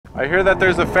I hear that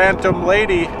there's a phantom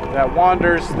lady that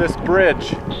wanders this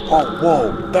bridge. Oh,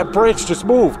 whoa, that bridge just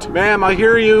moved. Ma'am, I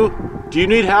hear you. Do you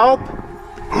need help?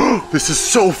 This is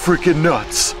so freaking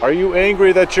nuts. Are you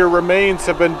angry that your remains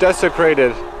have been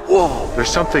desecrated? Whoa, There's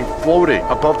something floating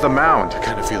above the mound. I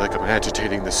kind of feel like I'm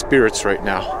agitating the spirits right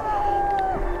now.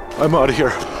 I'm out of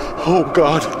here. Oh,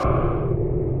 God.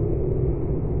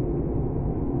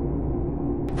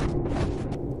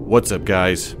 What's up,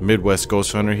 guys? Midwest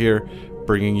Ghost Hunter here,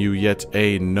 bringing you yet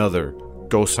another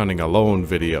ghost hunting alone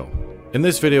video. In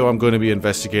this video, I'm going to be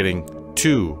investigating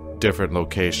two different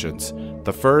locations.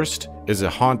 The first is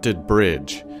a haunted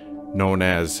bridge known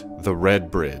as the Red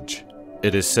Bridge.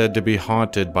 It is said to be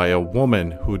haunted by a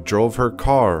woman who drove her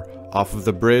car off of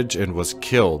the bridge and was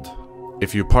killed.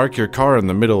 If you park your car in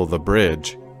the middle of the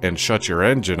bridge and shut your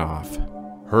engine off,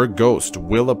 her ghost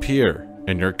will appear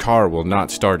and your car will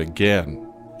not start again.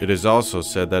 It is also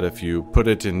said that if you put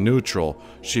it in neutral,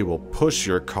 she will push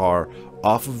your car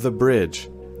off of the bridge,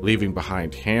 leaving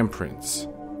behind handprints.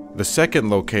 The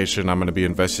second location I'm going to be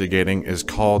investigating is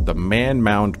called the Man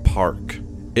Mound Park.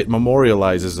 It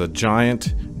memorializes a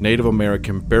giant Native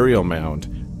American burial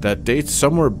mound that dates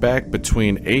somewhere back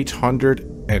between 800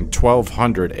 and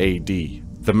 1200 AD.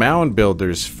 The mound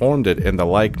builders formed it in the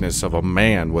likeness of a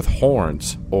man with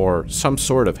horns or some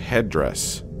sort of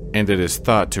headdress, and it is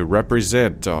thought to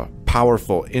represent a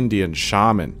powerful Indian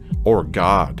shaman or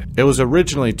god. It was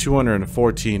originally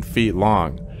 214 feet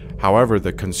long. However,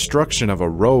 the construction of a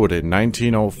road in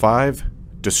 1905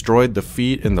 destroyed the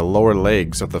feet and the lower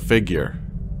legs of the figure.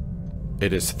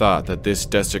 It is thought that this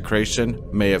desecration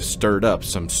may have stirred up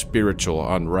some spiritual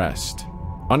unrest.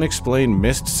 Unexplained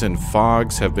mists and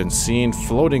fogs have been seen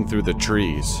floating through the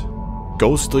trees.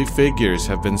 Ghostly figures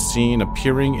have been seen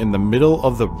appearing in the middle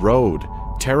of the road,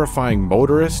 terrifying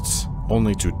motorists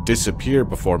only to disappear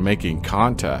before making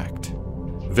contact.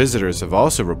 Visitors have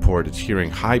also reported hearing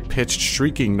high-pitched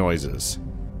shrieking noises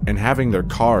and having their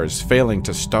cars failing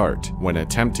to start when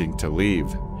attempting to leave.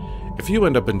 If you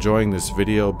end up enjoying this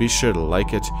video, be sure to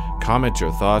like it, comment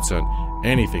your thoughts on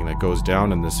anything that goes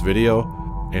down in this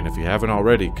video, and if you haven't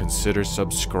already, consider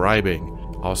subscribing.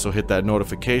 Also hit that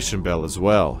notification bell as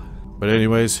well. But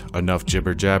anyways, enough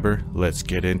jibber jabber, let's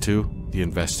get into the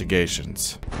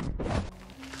investigations.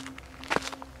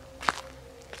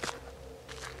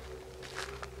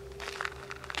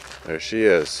 There she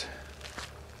is,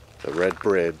 the Red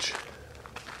Bridge.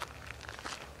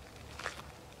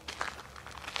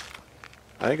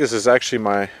 I think this is actually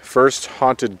my first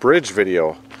haunted bridge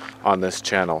video on this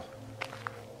channel.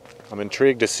 I'm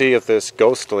intrigued to see if this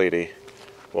ghost lady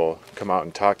will come out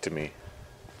and talk to me.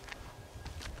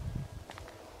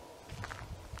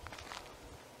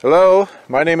 Hello,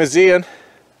 my name is Ian.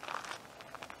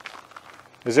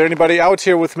 Is there anybody out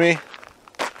here with me?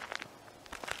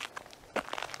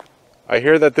 I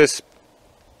hear that this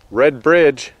Red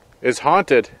Bridge is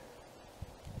haunted.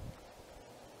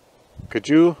 Could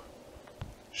you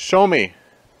show me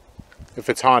if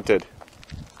it's haunted?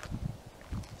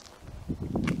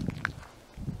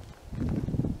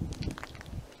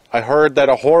 I heard that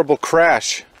a horrible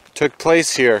crash took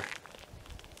place here.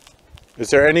 Is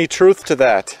there any truth to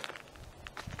that?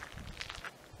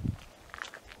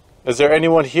 Is there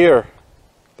anyone here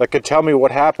that could tell me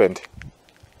what happened?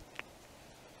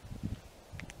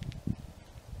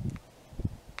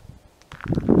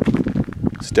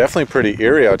 It's definitely pretty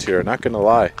eerie out here, not gonna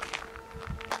lie.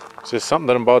 There's just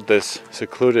something about this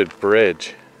secluded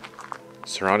bridge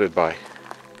surrounded by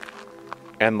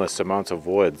endless amounts of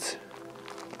woods.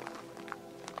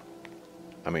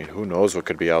 I mean, who knows what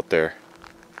could be out there?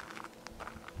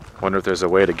 Wonder if there's a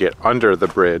way to get under the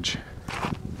bridge.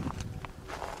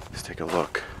 Let's take a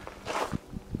look.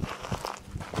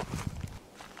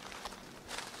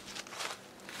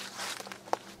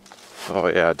 Oh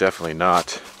yeah, definitely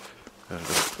not.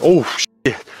 Oh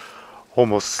shit!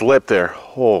 Almost slipped there.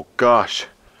 Oh gosh.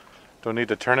 Don't need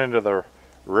to turn into the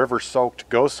river-soaked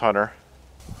ghost hunter.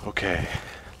 Okay.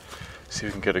 See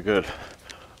if we can get a good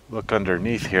look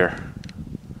underneath here.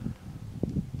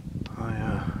 Oh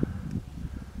yeah.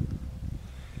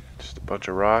 Just a bunch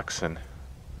of rocks and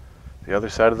the other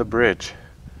side of the bridge.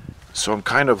 So I'm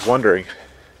kind of wondering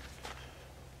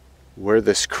where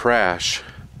this crash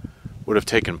would have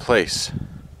taken place.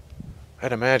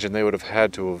 I'd imagine they would have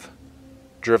had to have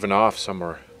driven off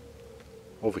somewhere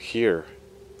over here,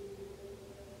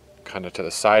 kind of to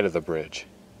the side of the bridge,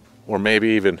 or maybe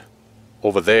even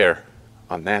over there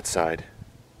on that side.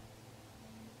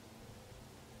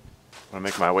 I'm gonna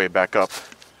make my way back up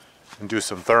and do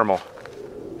some thermal.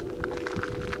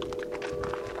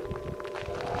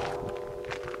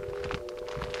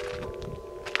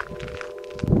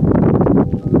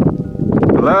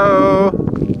 Hello?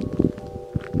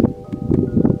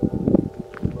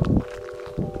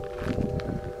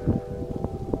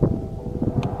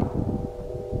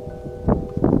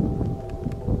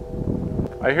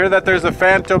 I hear that there's a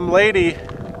phantom lady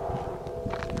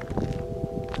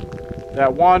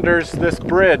that wanders this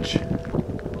bridge.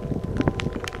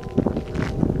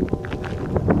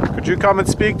 Could you come and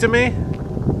speak to me?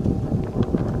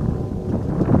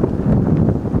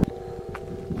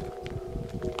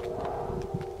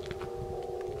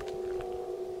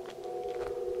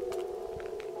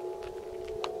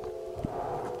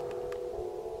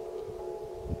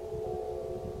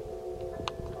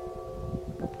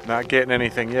 Not getting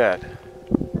anything yet.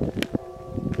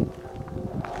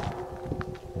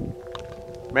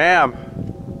 Ma'am,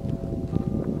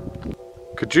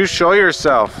 could you show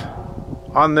yourself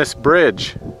on this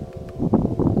bridge?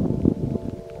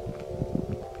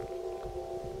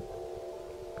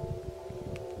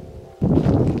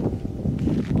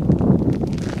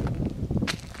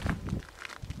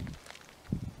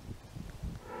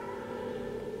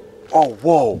 Oh,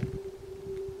 whoa.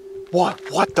 What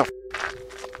the?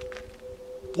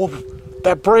 Whoa,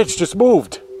 that bridge just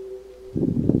moved.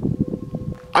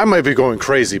 I might be going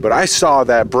crazy, but I saw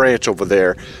that branch over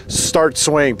there start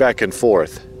swaying back and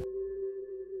forth.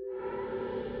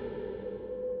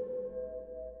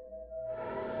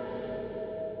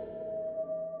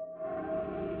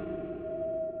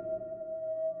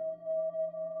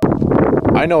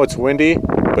 I know it's windy,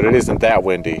 but it isn't that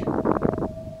windy.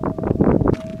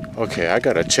 Okay, I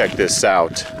gotta check this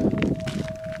out.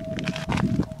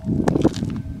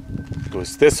 It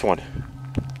was this one,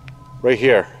 right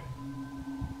here.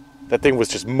 That thing was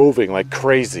just moving like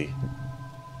crazy.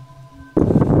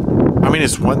 I mean,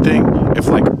 it's one thing if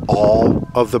like all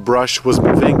of the brush was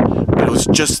moving, but it was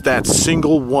just that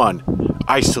single one,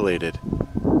 isolated.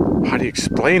 How do you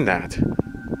explain that?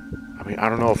 I mean, I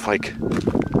don't know if like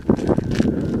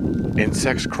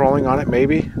insects crawling on it,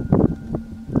 maybe?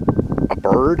 A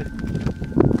bird?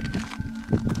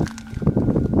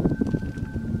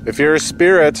 If you're a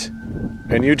spirit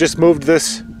and you just moved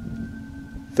this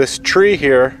tree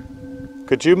here,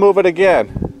 could you move it again?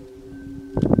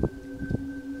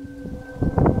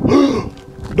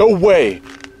 No way!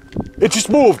 It just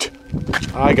moved!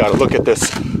 I gotta look at this.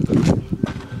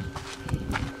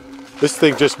 This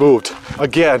thing just moved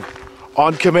again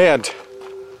on command.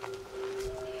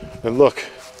 And look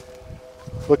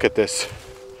at this.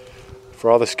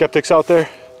 For all the skeptics out there,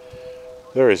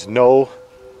 there is no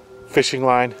fishing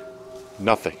line,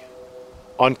 nothing.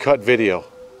 Uncut video.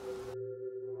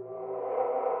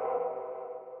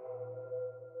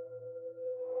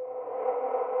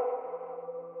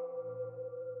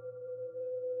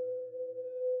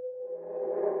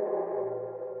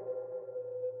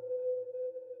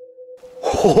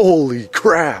 Holy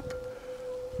crap!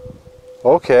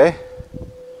 Okay.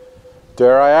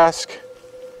 Dare I ask,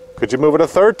 could you move it a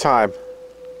third time?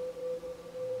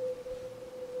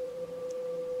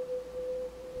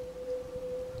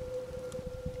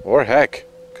 Or heck,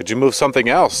 could you move something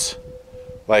else?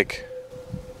 Like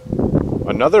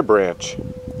another branch?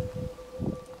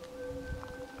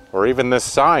 Or even this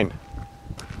sign.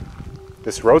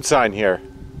 This road sign here.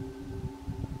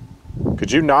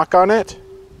 Could you knock on it?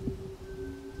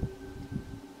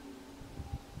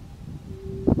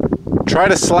 Try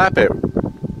to slap it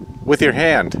with your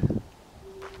hand.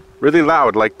 Really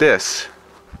loud, like this.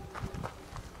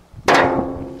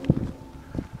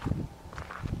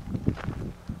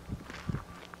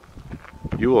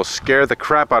 You will scare the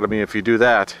crap out of me if you do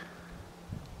that.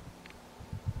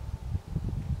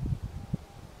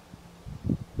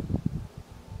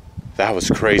 That was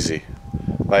crazy.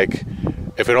 Like,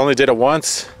 if it only did it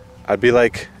once, I'd be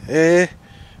like, eh.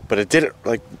 But it did it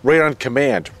like right on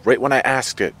command, right when I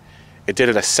asked it. It did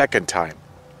it a second time.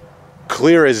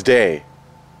 Clear as day.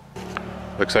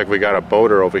 Looks like we got a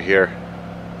boater over here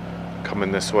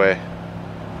coming this way.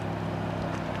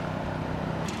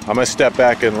 I'm gonna step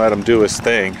back and let him do his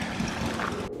thing.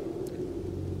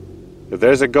 If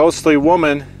there's a ghostly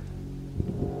woman...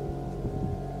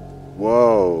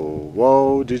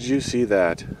 Whoa, did you see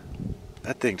that?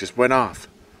 That thing just went off.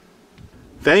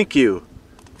 Thank you.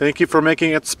 Thank you for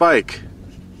making it spike.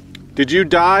 Did you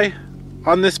die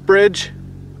on this bridge?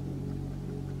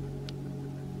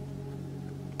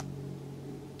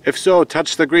 If so,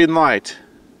 touch the green light.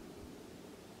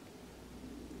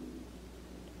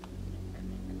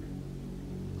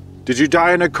 Did you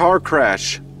die in a car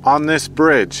crash on this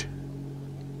bridge?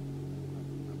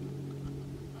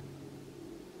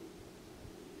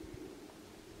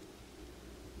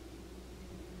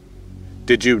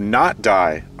 Did you not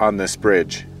die on this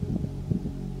bridge?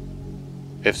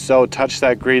 If so, touch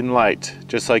that green light,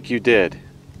 just like you did.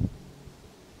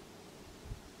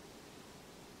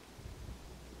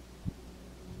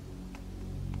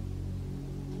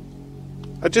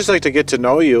 I'd just like to get to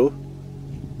know you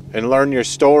and learn your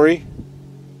story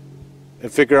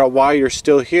and figure out why you're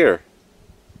still here.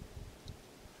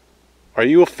 Are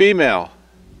you a female?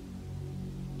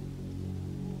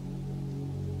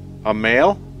 A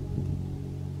male?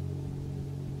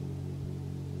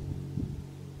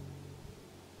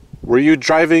 Were you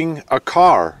driving a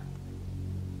car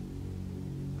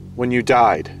when you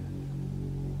died?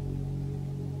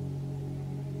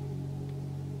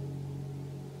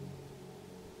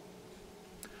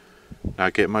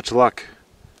 Not getting much luck.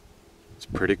 It's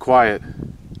pretty quiet.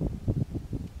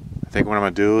 I think what I'm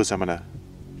gonna do is I'm gonna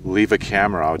leave a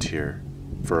camera out here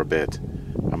for a bit.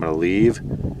 I'm gonna leave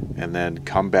and then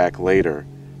come back later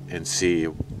and see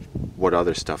what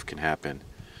other stuff can happen.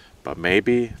 But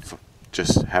maybe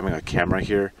just having a camera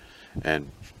here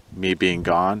and me being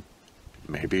gone,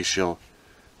 maybe she'll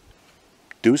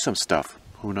do some stuff.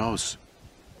 Who knows?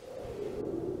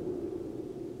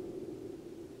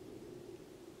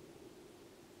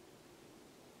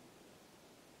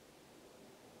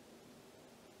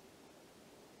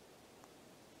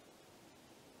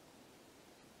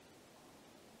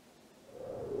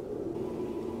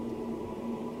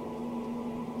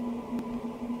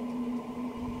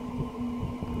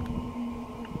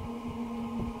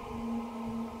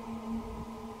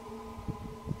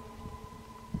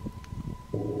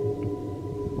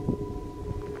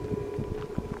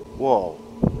 Whoa,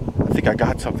 I think I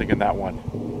got something in that one.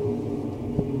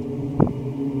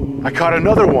 I caught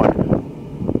another one.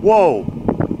 Whoa,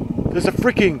 there's a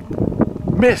freaking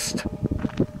mist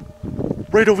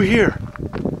right over here.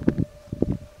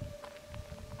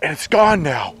 And it's gone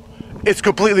now. It's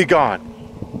completely gone.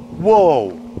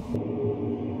 Whoa.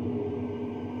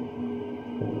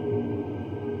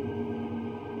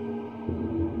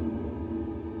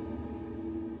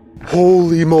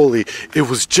 Holy moly, it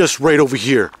was just right over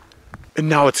here. And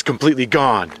now it's completely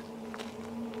gone.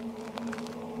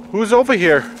 Who's over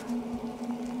here?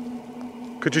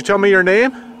 Could you tell me your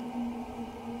name?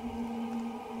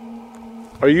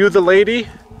 Are you the lady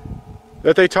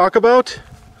that they talk about?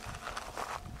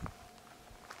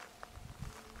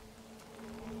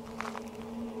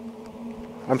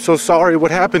 I'm so sorry what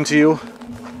happened to you.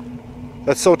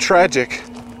 That's so tragic.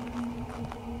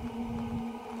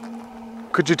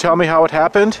 Could you tell me how it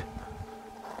happened?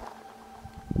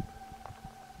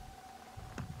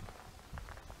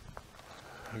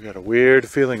 I got a weird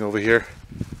feeling over here.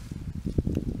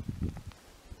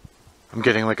 I'm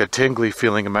getting like a tingly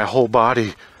feeling in my whole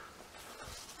body.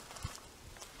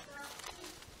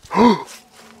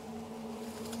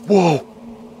 Whoa!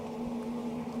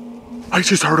 I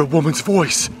just heard a woman's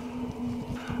voice.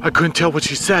 I couldn't tell what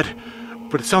she said,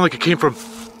 but it sounded like it came from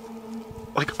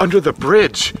like under the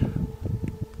bridge.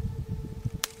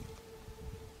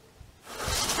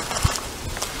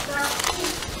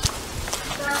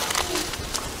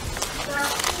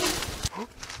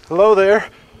 Hello there.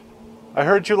 I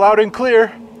heard you loud and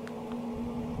clear.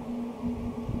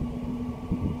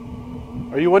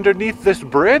 Are you underneath this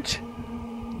bridge?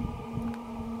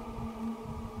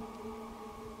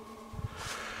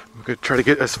 I'm gonna try to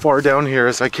get as far down here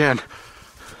as I can.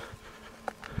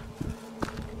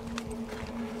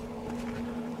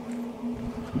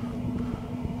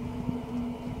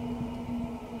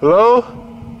 Hello?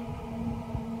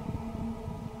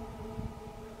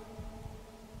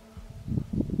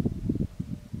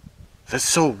 That's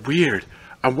so weird.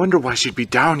 I wonder why she'd be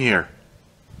down here.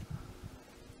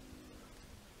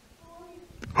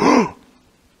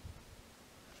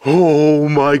 Oh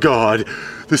my god.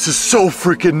 This is so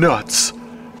freaking nuts.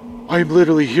 I'm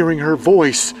literally hearing her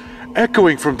voice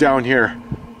echoing from down here.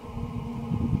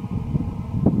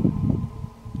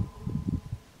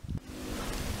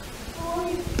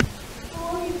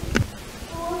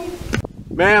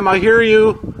 Ma'am, I hear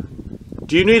you.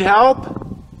 Do you need help?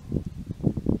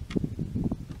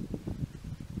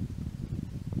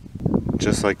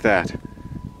 Just like that.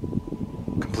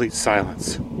 Complete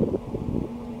silence. I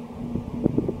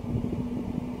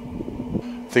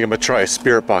think I'm gonna try a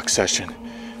spirit box session.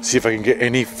 See if I can get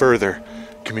any further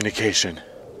communication.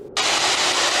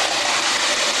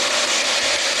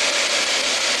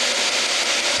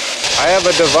 I have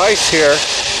a device here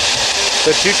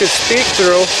that you could speak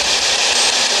through.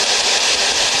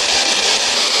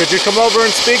 Could you come over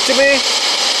and speak to me?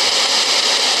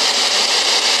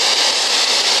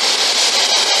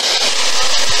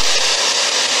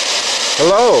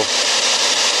 Hello.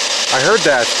 I heard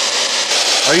that.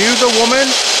 Are you the woman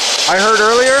I heard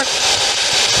earlier?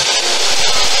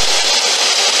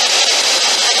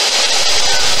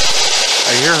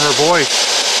 hear her voice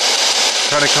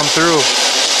trying to come through.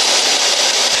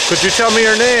 Could you tell me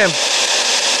your name?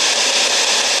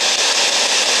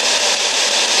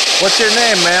 What's your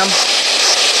name, ma'am?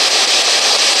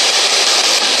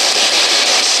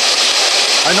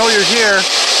 I know you're here.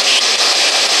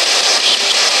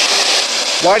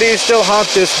 Why do you still haunt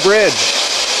this bridge?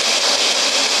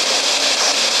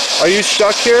 Are you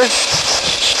stuck here?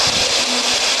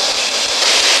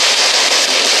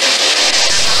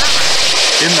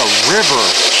 In the river.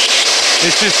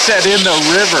 It just said in the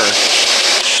river.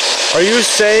 Are you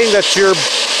saying that your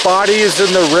body is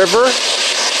in the river?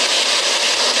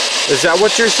 Is that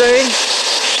what you're saying?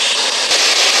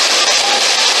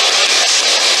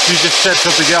 You just said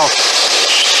something else.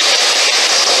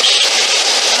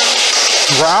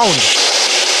 Drowned.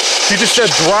 You just said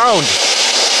drowned.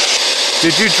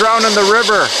 Did you drown in the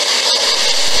river?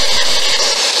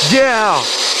 Yeah.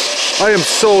 I am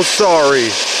so sorry.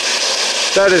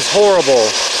 That is horrible.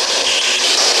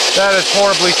 That is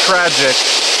horribly tragic.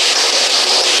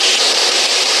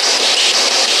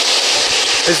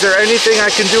 Is there anything I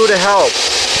can do to help?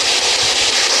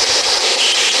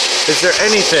 Is there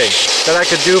anything that I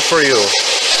could do for you?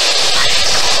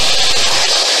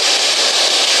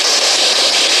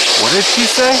 What did she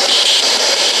say?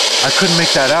 I couldn't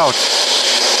make that out.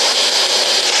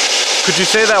 Could you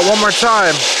say that one more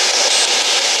time?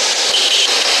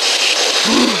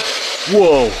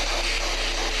 Whoa.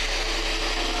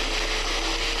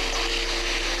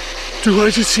 Dude, I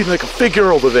just seen like a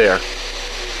figure over there.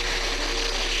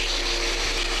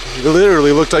 It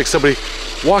literally looked like somebody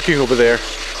walking over there.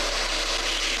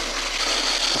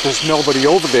 But there's nobody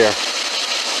over there.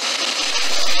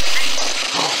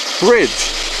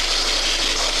 Bridge.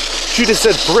 She just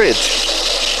said bridge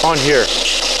on here.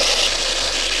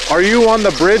 Are you on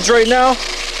the bridge right now?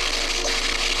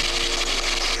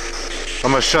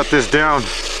 I'm gonna shut this down.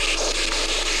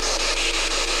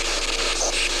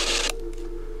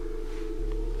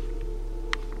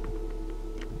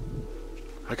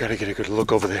 I gotta get a good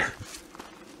look over there.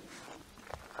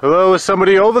 Hello, is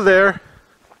somebody over there?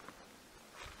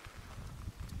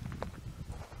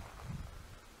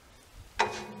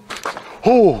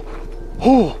 Oh,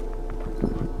 oh,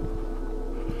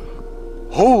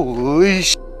 holy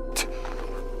shit,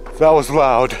 that was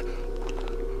loud.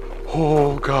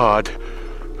 Oh God,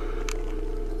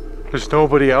 there's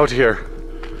nobody out here.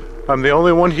 I'm the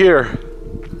only one here.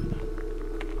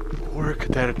 Where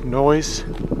could that noise?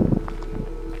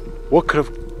 What could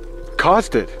have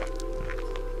caused it?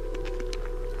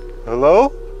 Hello?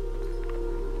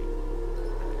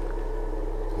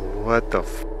 What the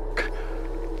f***?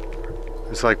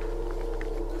 There's like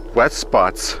wet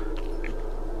spots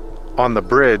on the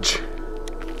bridge.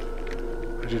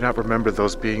 I do not remember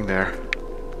those being there.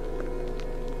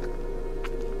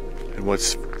 And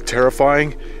what's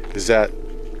terrifying is that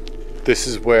this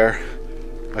is where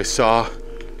I saw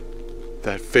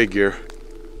that figure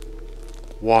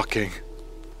walking.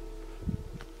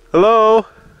 Hello?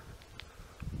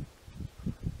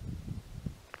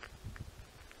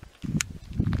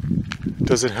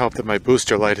 Doesn't help that my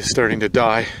booster light is starting to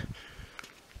die.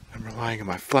 I'm relying on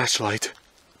my flashlight.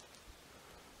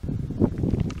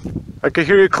 I can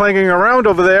hear you clanging around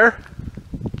over there.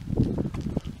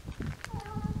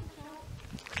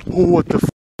 Oh, what the f?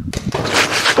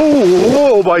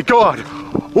 Oh my God.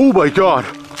 Oh my God.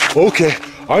 Okay,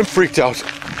 I'm freaked out.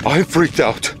 I'm freaked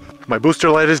out. My booster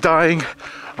light is dying.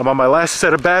 I'm on my last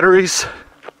set of batteries.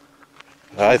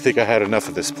 I think I had enough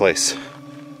of this place.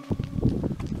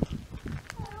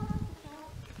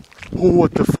 Oh,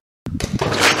 what the f?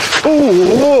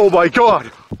 Oh my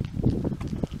God.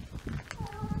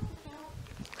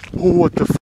 Oh, what the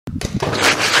f?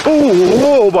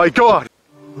 Oh my God.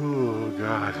 Oh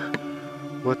God.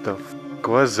 What the f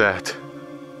was that?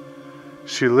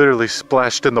 She literally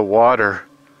splashed in the water.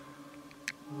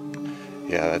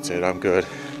 Yeah, that's it. I'm good.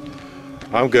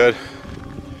 I'm good.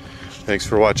 Thanks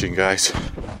for watching, guys.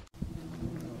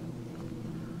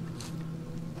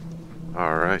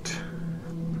 All right.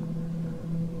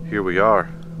 Here we are.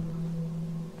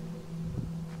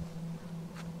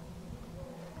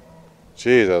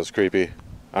 Jeez, that was creepy.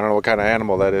 I don't know what kind of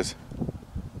animal that is.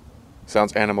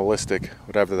 Sounds animalistic,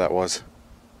 whatever that was.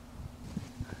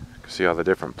 See all the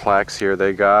different plaques here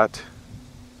they got.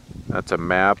 That's a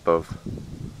map of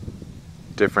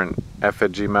different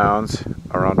effigy mounds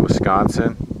around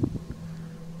Wisconsin.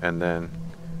 And then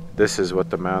this is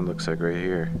what the mound looks like right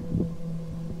here.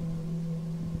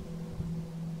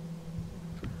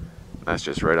 That's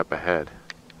just right up ahead,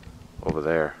 over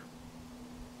there.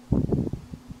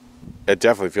 It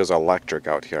definitely feels electric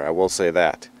out here, I will say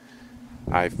that.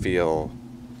 I feel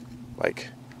like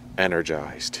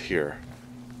energized here.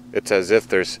 It's as if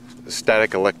there's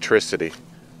static electricity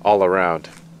all around.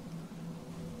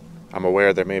 I'm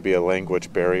aware there may be a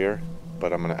language barrier,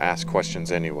 but I'm going to ask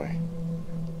questions anyway.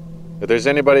 If there's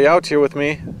anybody out here with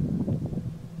me,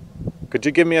 could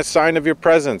you give me a sign of your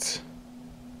presence?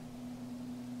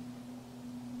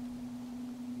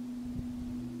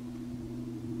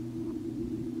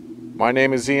 My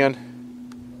name is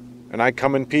Ian, and I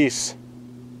come in peace.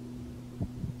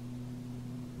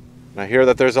 And I hear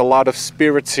that there's a lot of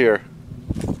spirits here.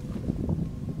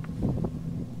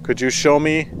 Could you show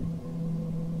me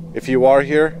if you are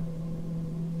here?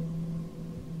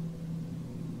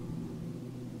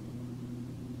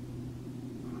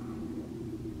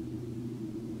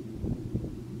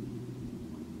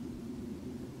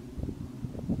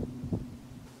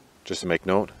 Just to make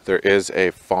note, there is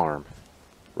a farm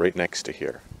right next to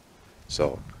here.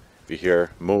 So if you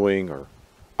hear mooing or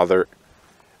other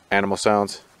animal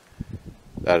sounds,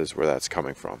 that is where that's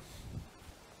coming from.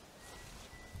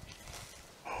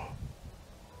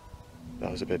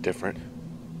 That was a bit different.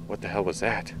 What the hell was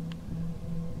that?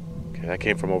 Okay, that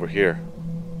came from over here.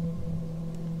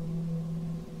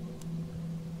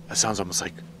 That sounds almost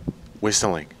like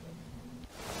whistling.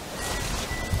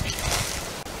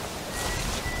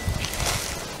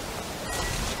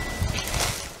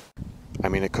 I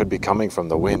mean, it could be coming from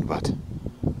the wind, but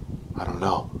I don't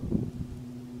know.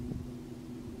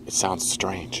 It sounds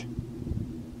strange.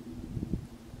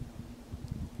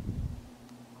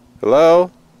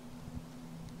 Hello?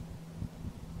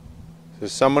 Is there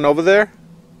someone over there?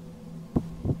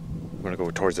 I'm gonna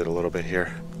go towards it a little bit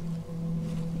here.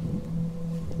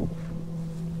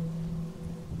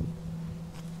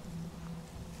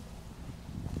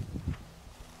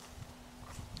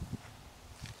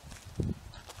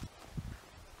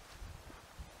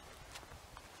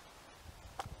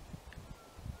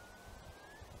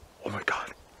 Oh my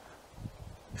God.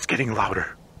 It's getting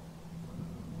louder.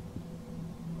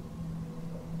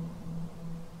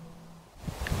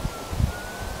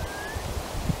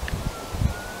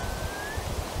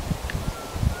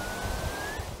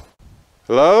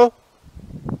 Hello?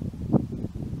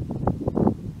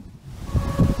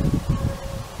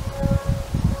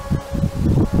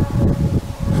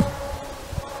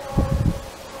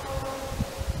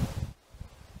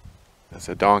 That's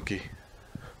a donkey.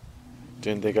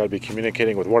 Didn't think I'd be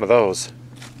communicating with one of those.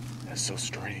 That's so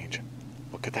strange.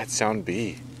 What could that sound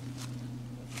be?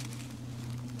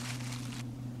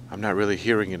 I'm not really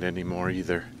hearing it anymore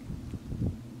either.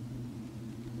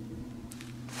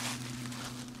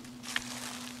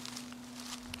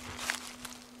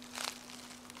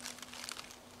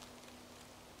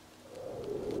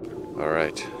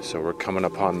 Alright, so we're coming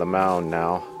upon the mound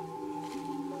now.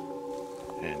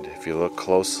 And if you look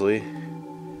closely,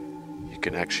 you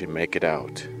can actually make it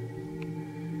out.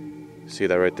 See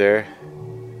that right there?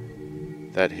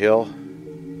 That hill?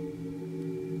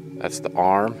 That's the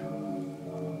arm.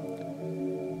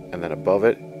 And then above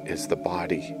it is the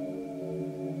body.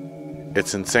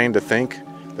 It's insane to think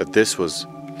that this was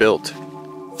built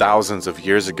thousands of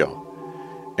years ago.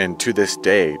 And to this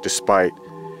day, despite,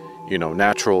 you know,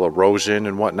 natural erosion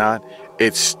and whatnot,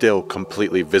 it's still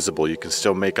completely visible. You can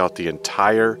still make out the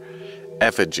entire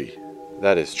effigy.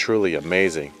 That is truly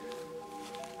amazing.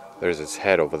 There's its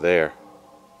head over there.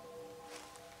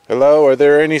 Hello, are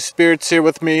there any spirits here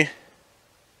with me?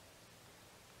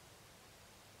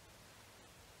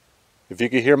 If you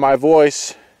can hear my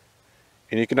voice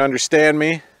and you can understand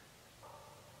me,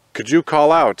 could you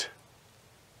call out?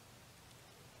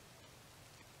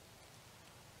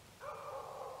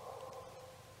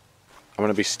 I'm going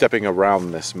to be stepping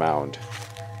around this mound.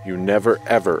 You never,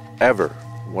 ever, ever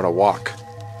want to walk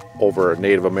over a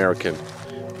Native American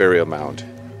burial mound.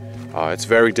 It's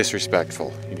very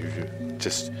disrespectful.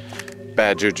 Just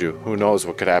bad juju. Who knows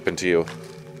what could happen to you.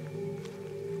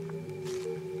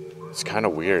 It's kind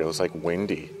of weird. It was like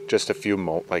windy just a few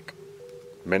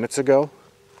minutes ago,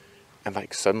 and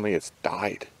like suddenly it's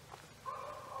died.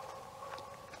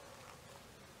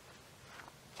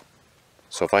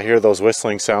 So if I hear those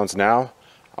whistling sounds now,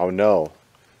 I'll know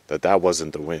that that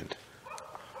wasn't the wind.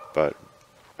 But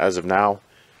as of now,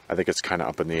 I think it's kind of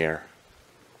up in the air.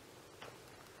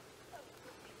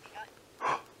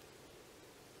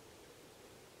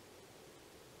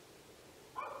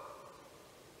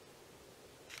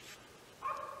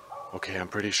 Okay, I'm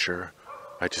pretty sure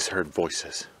I just heard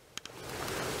voices.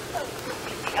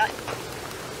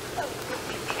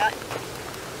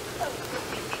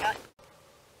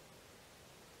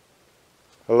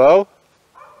 Hello?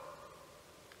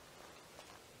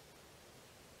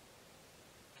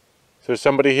 Is there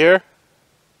somebody here?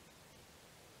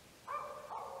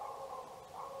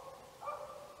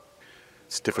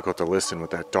 It's difficult to listen with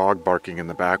that dog barking in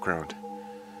the background.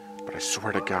 But I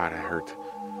swear to God, I heard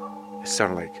it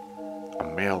sounded like a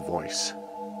male voice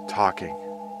talking.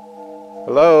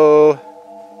 Hello?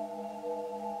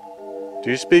 Do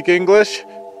you speak English?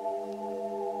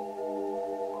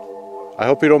 I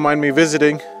hope you don't mind me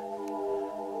visiting.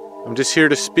 I'm just here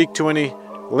to speak to any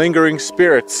lingering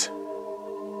spirits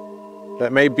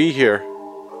that may be here.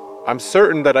 I'm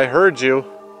certain that I heard you.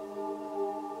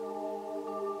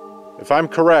 If I'm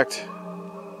correct,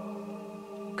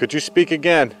 could you speak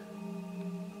again?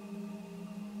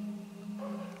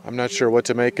 I'm not sure what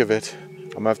to make of it. I'm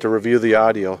gonna have to review the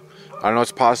audio. I don't know,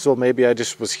 it's possible maybe I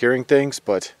just was hearing things,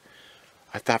 but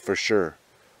I thought for sure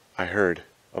I heard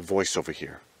a voice over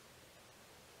here.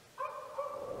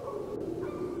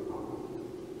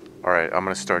 Alright, I'm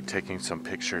gonna start taking some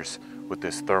pictures with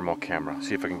this thermal camera,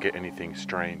 see if I can get anything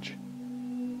strange.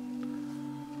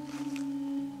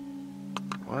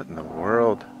 What in the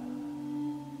world?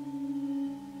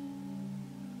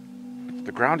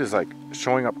 The ground is like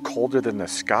showing up colder than the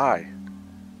sky.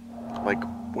 Like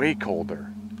way colder.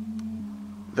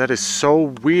 That is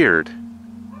so weird.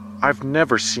 I've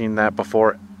never seen that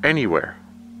before anywhere.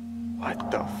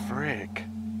 What the frick?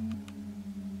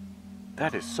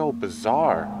 That is so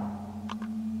bizarre.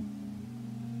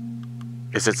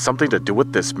 Is it something to do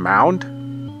with this mound?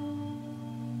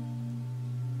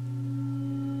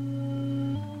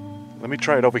 Let me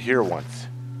try it over here once.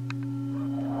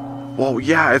 Whoa,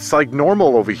 yeah, it's like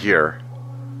normal over here.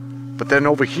 But then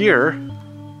over here,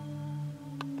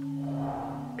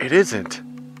 it isn't.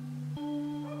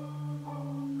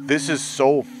 This is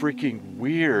so freaking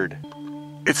weird.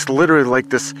 It's literally like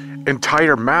this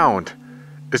entire mound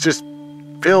is just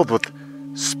filled with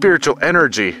spiritual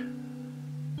energy.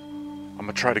 I'm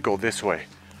gonna try to go this way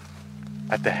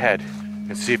at the head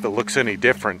and see if it looks any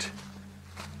different.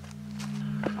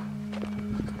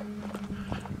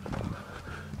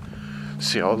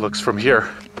 See how it looks from here.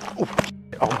 Oh,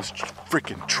 I almost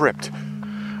freaking tripped.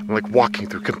 I'm like walking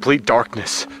through complete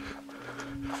darkness.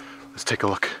 Let's take a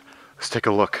look. Let's take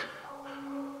a look.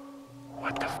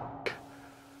 What the fuck?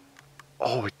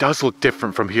 Oh, it does look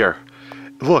different from here.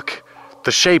 Look,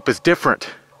 the shape is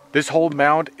different. This whole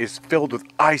mound is filled with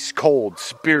ice cold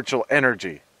spiritual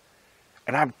energy.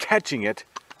 And I'm catching it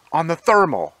on the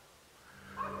thermal.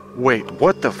 Wait,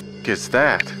 what the fuck is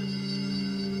that?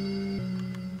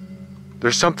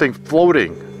 There's something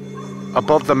floating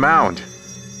above the mound.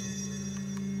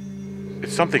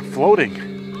 It's something floating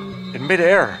in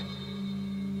midair.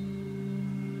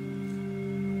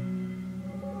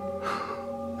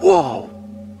 Whoa!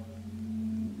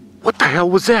 What the hell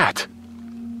was that?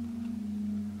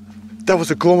 That was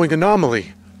a glowing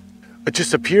anomaly. It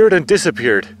just appeared and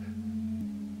disappeared.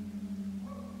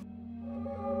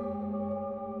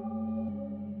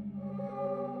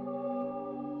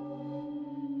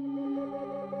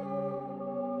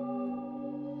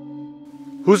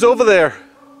 Who's over there?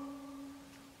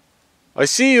 I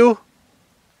see you.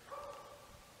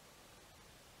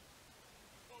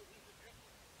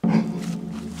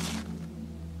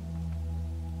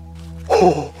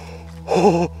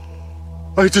 Oh,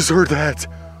 I just heard that.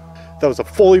 That was a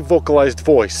fully vocalized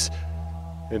voice.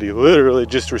 And he literally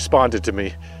just responded to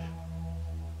me.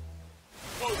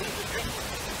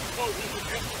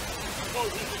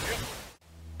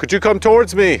 Could you come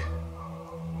towards me?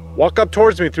 Walk up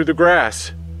towards me through the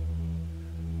grass.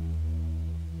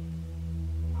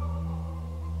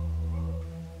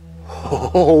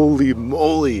 Holy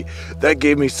moly, that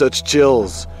gave me such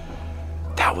chills.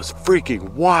 That was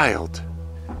freaking wild.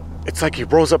 It's like he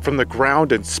rose up from the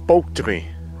ground and spoke to me.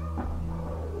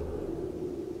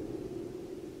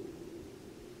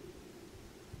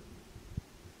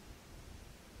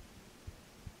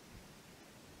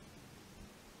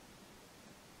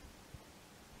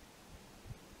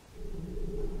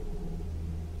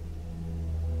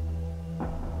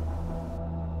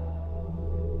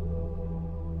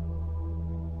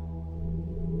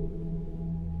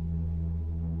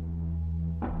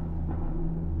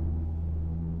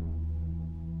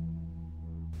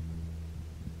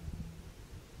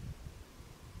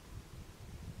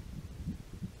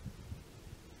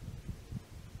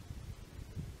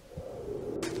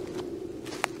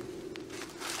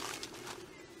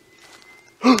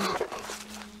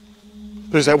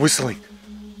 There's that whistling.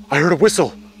 I heard a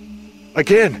whistle.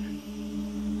 Again.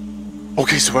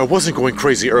 Okay, so I wasn't going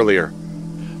crazy earlier.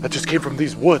 That just came from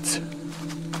these woods.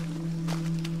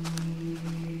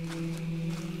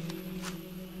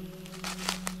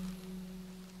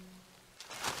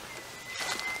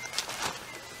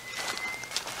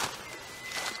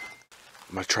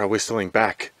 I'm gonna try whistling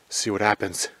back, see what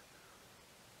happens.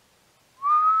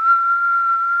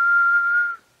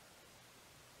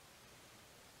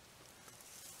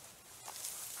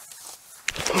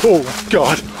 Oh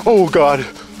God, oh God.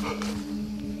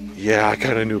 Yeah, I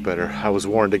kind of knew better. I was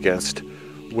warned against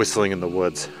whistling in the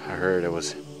woods. I heard it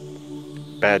was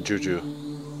bad juju.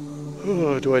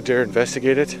 Oh, do I dare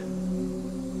investigate it?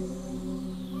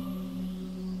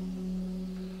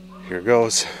 Here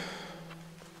goes.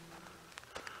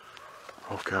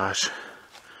 Oh gosh.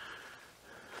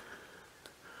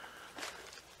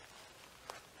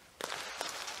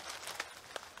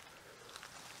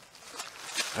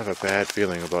 I have a bad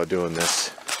feeling about doing this.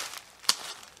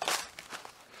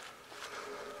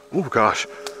 Oh gosh,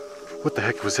 what the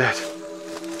heck was that?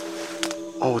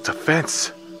 Oh, it's a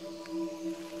fence.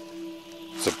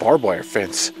 It's a barbed wire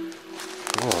fence.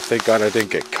 Oh, thank God I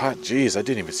didn't get caught. Jeez, I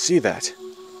didn't even see that.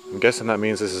 I'm guessing that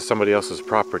means this is somebody else's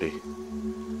property.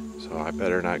 So I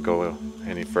better not go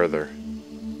any further.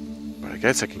 But I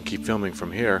guess I can keep filming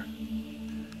from here.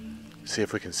 See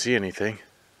if we can see anything.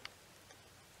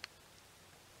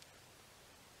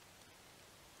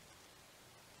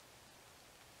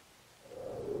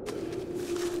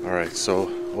 Alright, so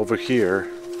over here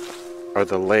are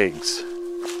the legs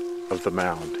of the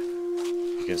mound.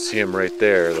 You can see them right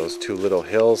there, those two little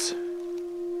hills.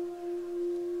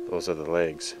 Those are the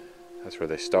legs. That's where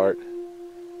they start.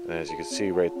 And as you can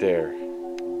see right there,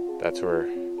 that's where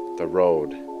the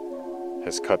road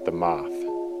has cut them off.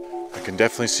 I can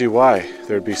definitely see why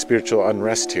there'd be spiritual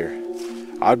unrest here.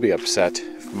 I'd be upset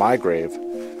if my grave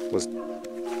was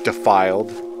defiled.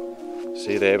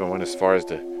 See, they even went as far as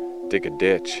to dig a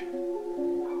ditch.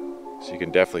 So you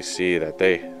can definitely see that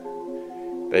they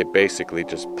basically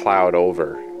just plowed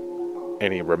over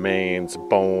any remains,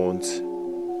 bones.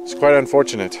 It's quite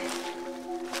unfortunate.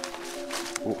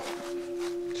 Ooh,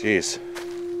 jeez.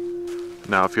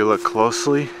 Now if you look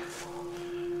closely,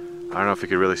 I don't know if you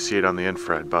can really see it on the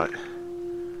infrared, but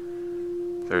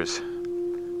there's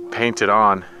painted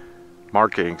on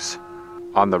markings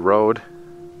on the road.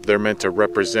 They're meant to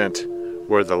represent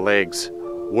where the legs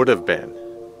would have been.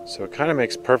 So it kind of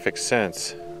makes perfect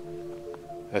sense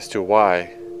as to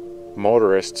why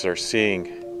motorists are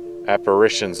seeing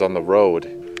apparitions on the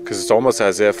road. Because it's almost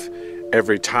as if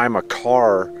every time a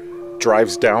car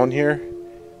drives down here,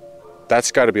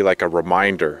 that's got to be like a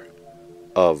reminder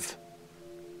of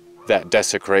that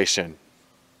desecration.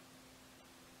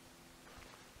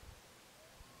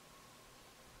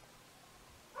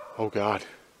 Oh God.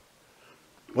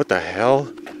 What the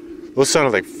hell? Those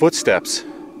sounded like footsteps.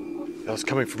 That was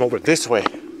coming from over this way.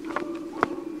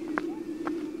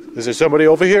 Is there somebody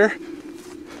over here?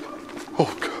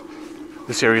 Oh God.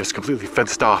 This area is completely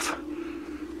fenced off.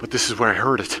 But this is where I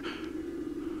heard it.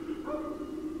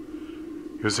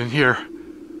 It was in here.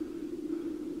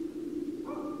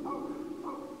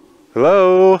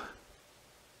 Hello?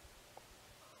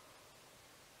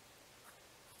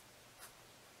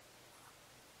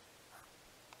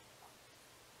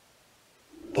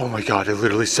 Oh my God, it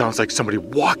literally sounds like somebody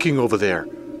walking over there.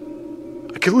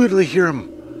 I can literally hear him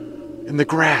in the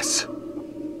grass.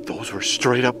 Those were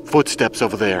straight up footsteps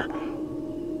over there.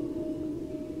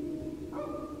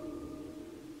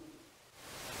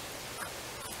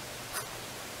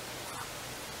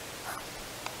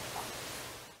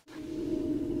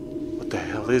 What the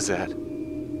hell is that?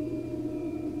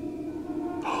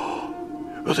 Oh,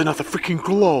 it was another freaking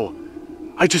glow.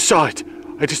 I just saw it.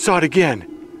 I just saw it again.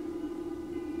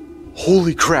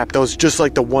 Holy crap, that was just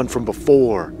like the one from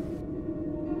before.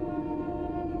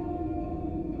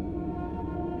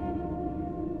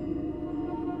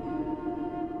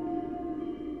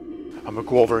 I'm gonna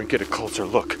go over and get a closer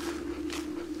look.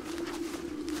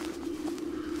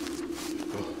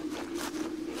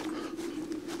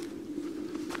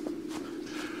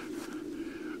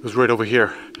 It was right over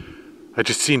here. I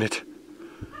just seen it.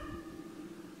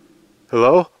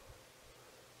 Hello?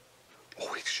 Oh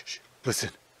wait, shh.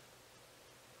 Listen.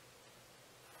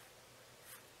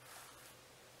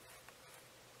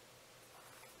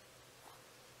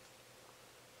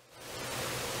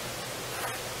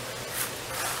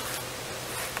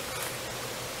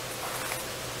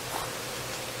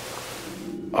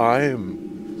 I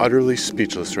am utterly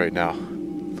speechless right now.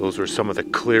 Those were some of the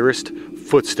clearest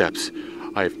footsteps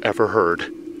I've ever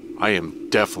heard. I am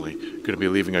definitely going to be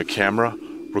leaving a camera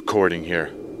recording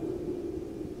here.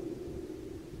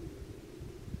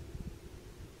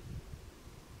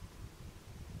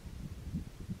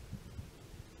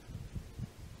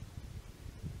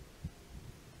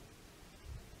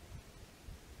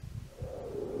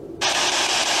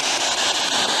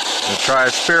 We'll try a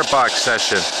spirit box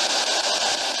session.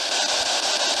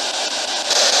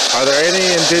 Are there any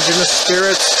indigenous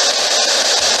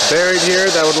spirits buried here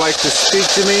that would like to speak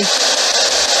to me?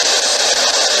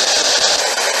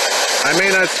 I may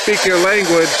not speak your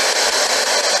language,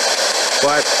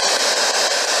 but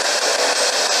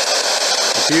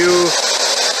if you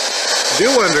do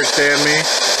understand me,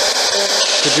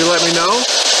 could you let me know?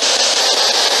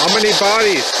 How many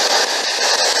bodies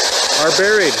are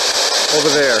buried over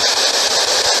there?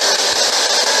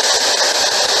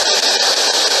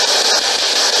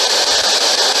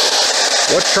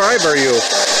 What tribe are you?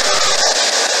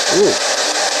 Ooh,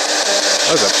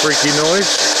 that was a freaky noise.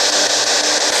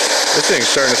 This thing's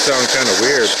starting to sound kind of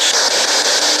weird.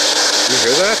 You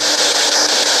hear that?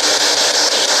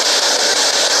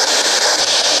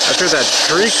 After that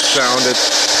shriek sound,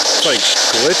 it's like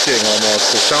glitching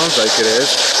almost. It sounds like it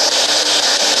is.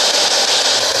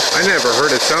 I never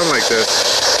heard it sound like this.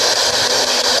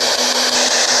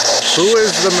 Who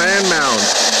is the man mound?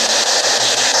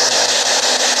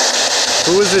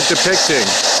 Who is it depicting?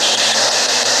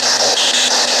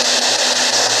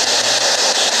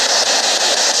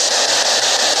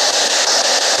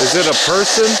 Is it a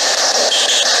person?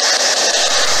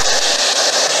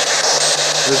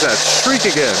 There's that shriek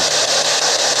again.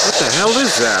 What the hell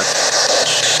is that?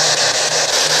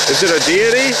 Is it a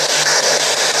deity?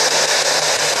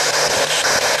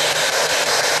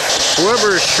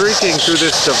 Whoever is shrieking through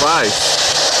this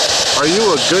device, are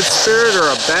you a good spirit or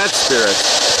a bad spirit?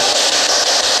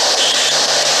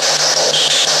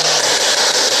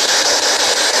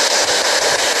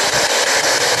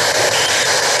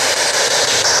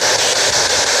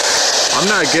 I'm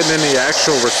not getting any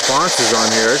actual responses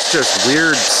on here. It's just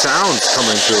weird sounds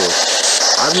coming through.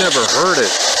 I've never heard it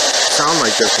sound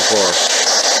like this before.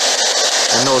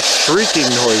 And those shrieking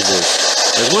noises.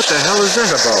 Like, what the hell is that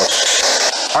about?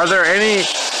 Are there any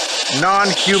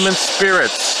non-human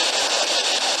spirits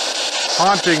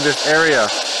haunting this area?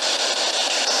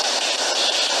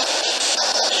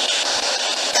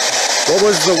 What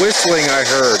was the whistling I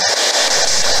heard?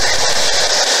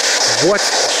 What?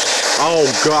 Oh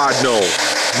God, no.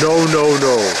 No, no,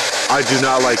 no. I do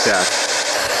not like that.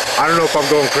 I don't know if I'm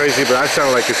going crazy, but that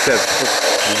sounded like it said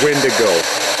Wendigo.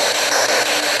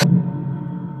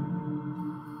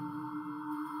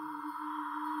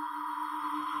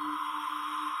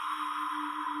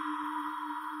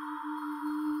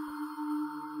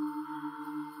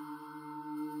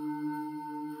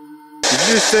 Did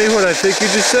you just say what I think you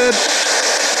just said?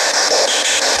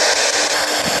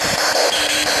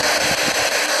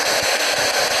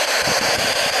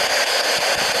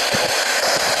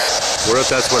 What if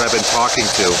that's what I've been talking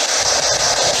to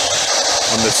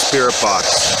on the spirit box?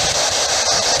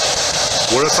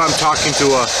 What if I'm talking to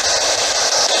a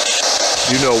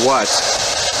you know what?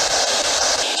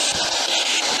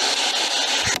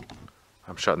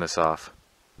 I'm shutting this off.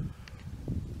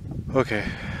 Okay,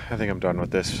 I think I'm done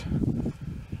with this. I'm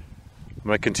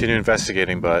gonna continue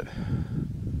investigating, but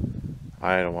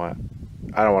I don't want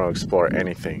to explore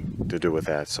anything to do with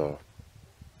that, so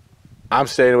I'm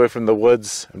staying away from the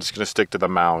woods. I'm just gonna stick to the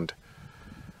mound.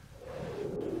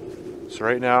 So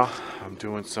right now I'm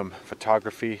doing some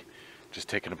photography, just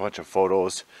taking a bunch of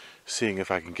photos, seeing if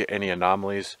I can get any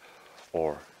anomalies,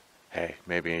 or hey,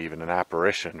 maybe even an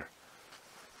apparition.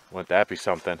 Wouldn't that be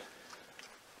something?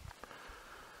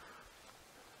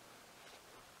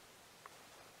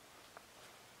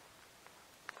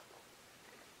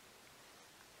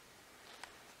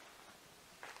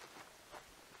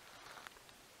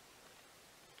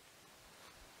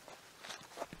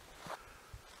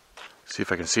 See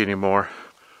if I can see any more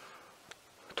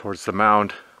towards the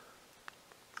mound.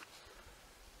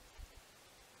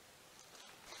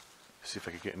 See if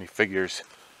I can get any figures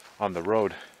on the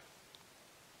road.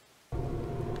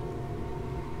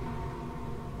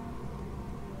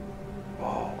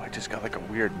 Whoa, I just got like a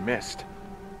weird mist.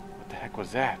 What the heck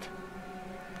was that?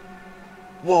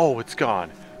 Whoa, it's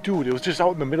gone. Dude, it was just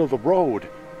out in the middle of the road.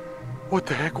 What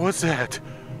the heck was that?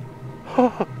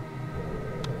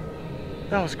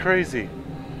 That was crazy.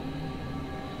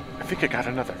 I think I got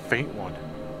another faint one.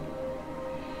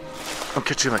 I'm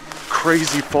catching like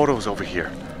crazy photos over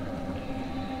here.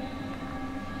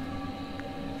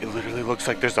 It literally looks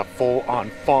like there's a full-on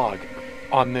fog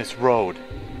on this road.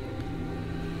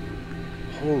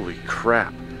 Holy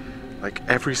crap. Like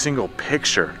every single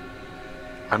picture,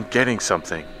 I'm getting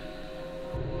something.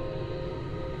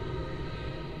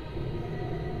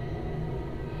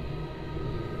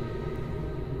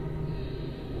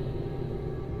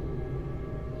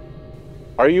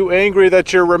 Are you angry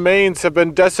that your remains have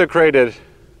been desecrated?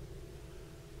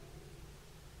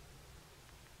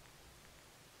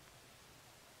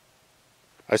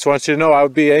 I just want you to know I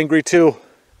would be angry too.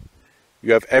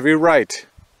 You have every right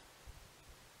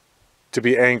to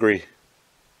be angry.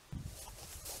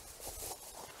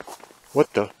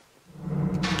 What the?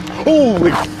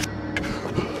 Holy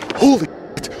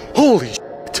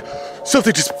shit.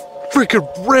 Something just freaking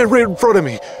ran right in front of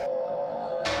me.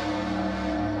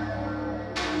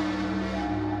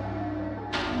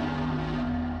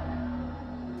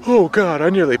 Oh God, I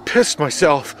nearly pissed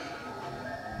myself.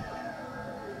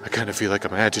 I kind of feel like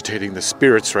I'm agitating the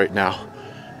spirits right now.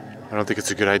 I don't think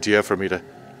it's a good idea for me to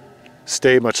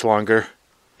stay much longer.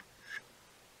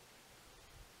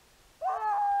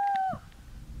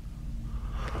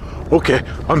 Okay,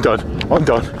 I'm done. I'm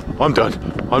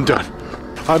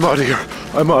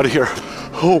out of here.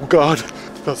 Oh God,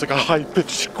 that was like a high-pitched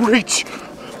screech.